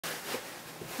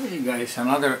Hey guys,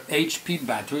 another HP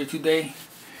battery today.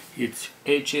 It's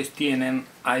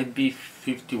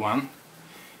HSTNN-IB51.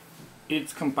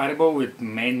 It's compatible with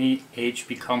many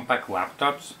HP Compaq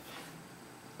laptops,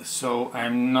 so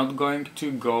I'm not going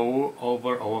to go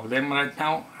over all of them right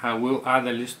now. I will add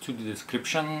a list to the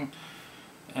description,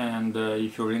 and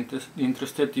if you're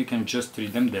interested you can just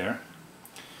read them there.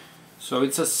 So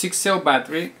it's a 6-cell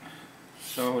battery,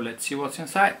 so let's see what's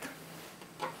inside.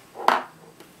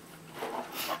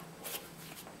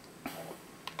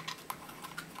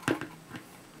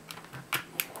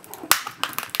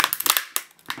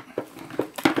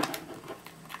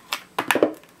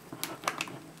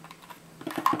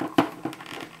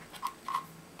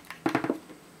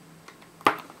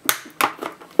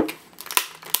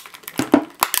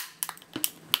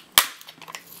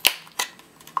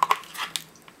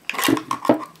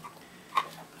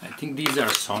 I think these are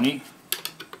Sony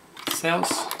cells.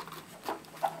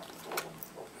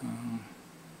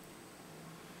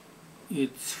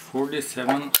 It's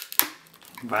 47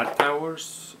 watt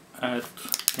hours at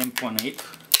 10.8.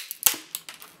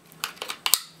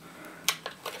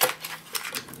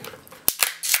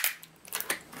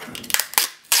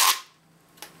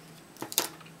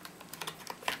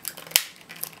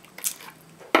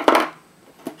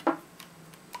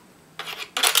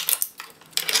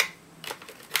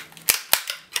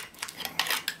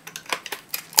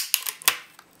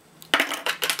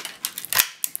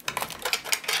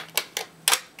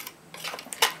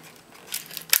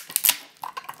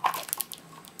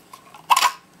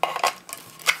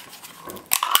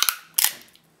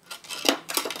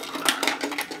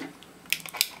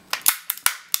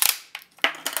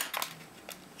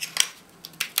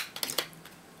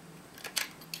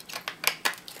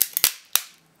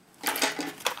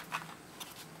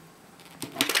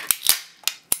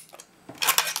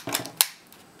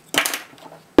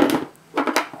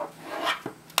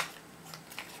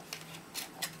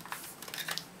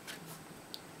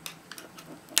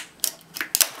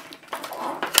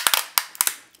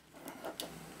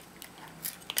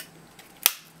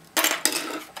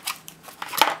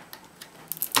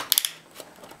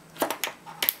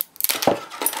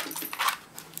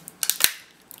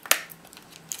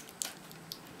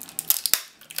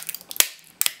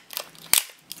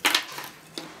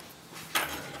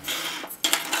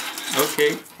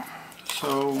 Okay,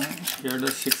 so here are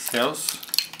the 6 cells.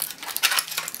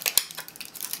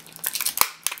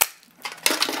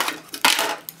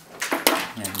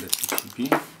 And the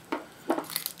PCB.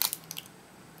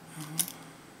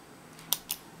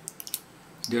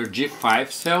 They're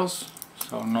G5 cells,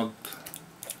 so not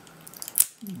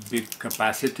big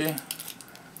capacity,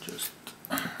 just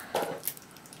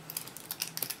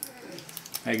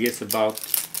I guess about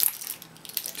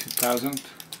 2000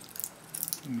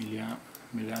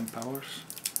 milliamp hours.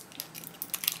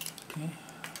 Okay.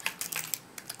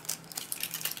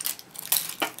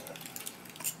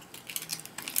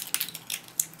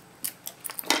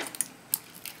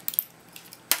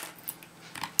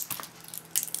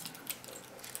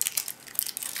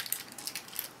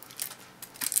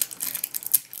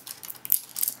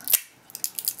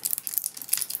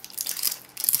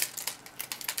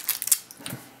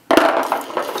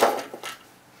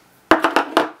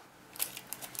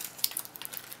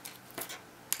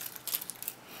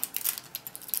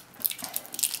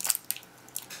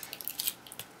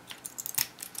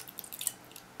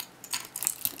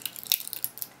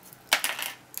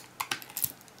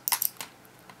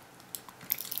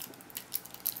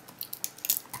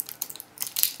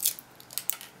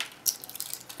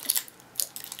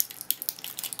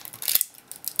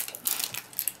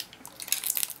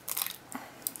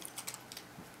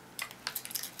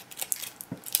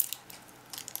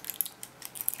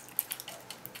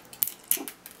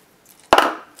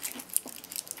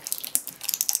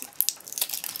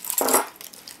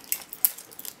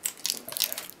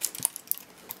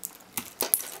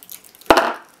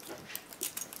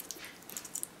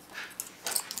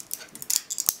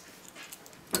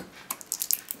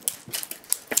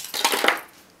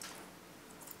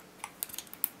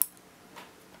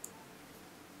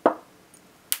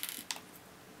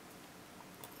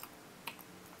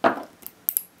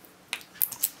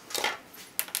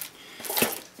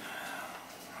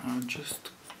 I'll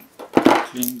just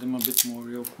clean them a bit more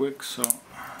real quick so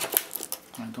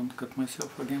I don't cut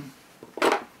myself again.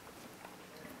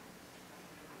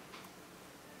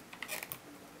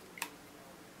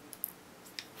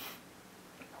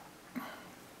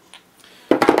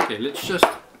 Okay, let's just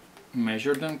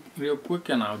measure them real quick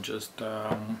and I'll just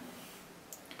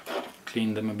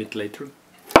clean them a bit later.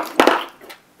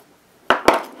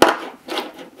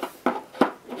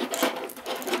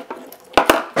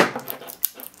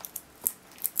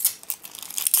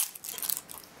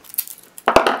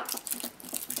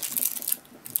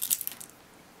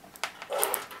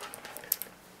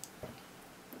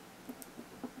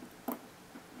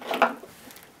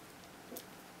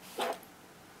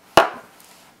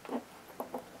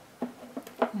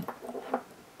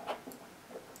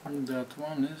 that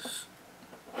one is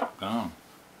gone.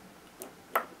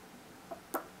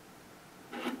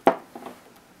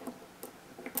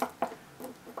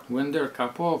 When there are a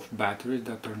couple of batteries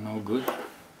that are no good,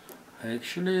 I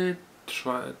actually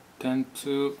tend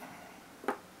to...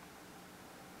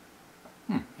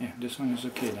 yeah, this one is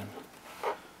okay then.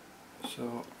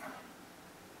 So,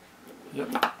 yep,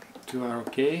 2 are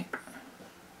okay.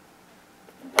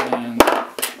 And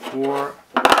 4,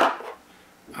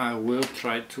 I will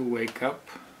try to wake up.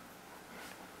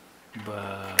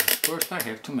 But first I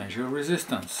have to measure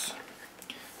resistance.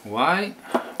 Why?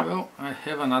 Well, I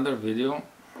have another video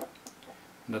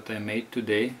that I made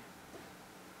today,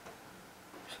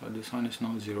 so this one is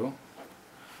now 0,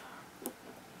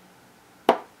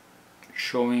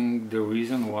 showing the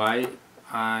reason why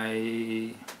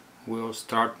I will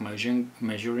start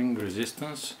measuring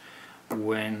resistance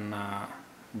when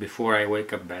before I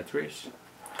wake up batteries.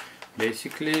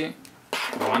 Basically,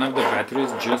 one of the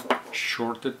batteries just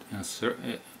shorted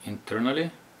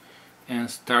internally and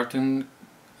started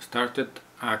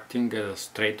acting as a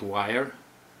straight wire.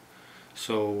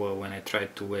 So when I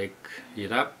tried to wake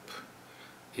it up,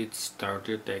 it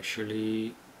started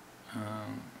actually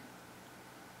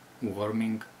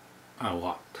warming a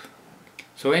lot.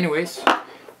 So anyways,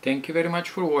 thank you very much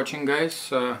for watching,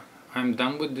 guys. I'm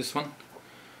done with this one,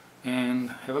 and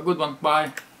have a good one.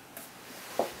 Bye.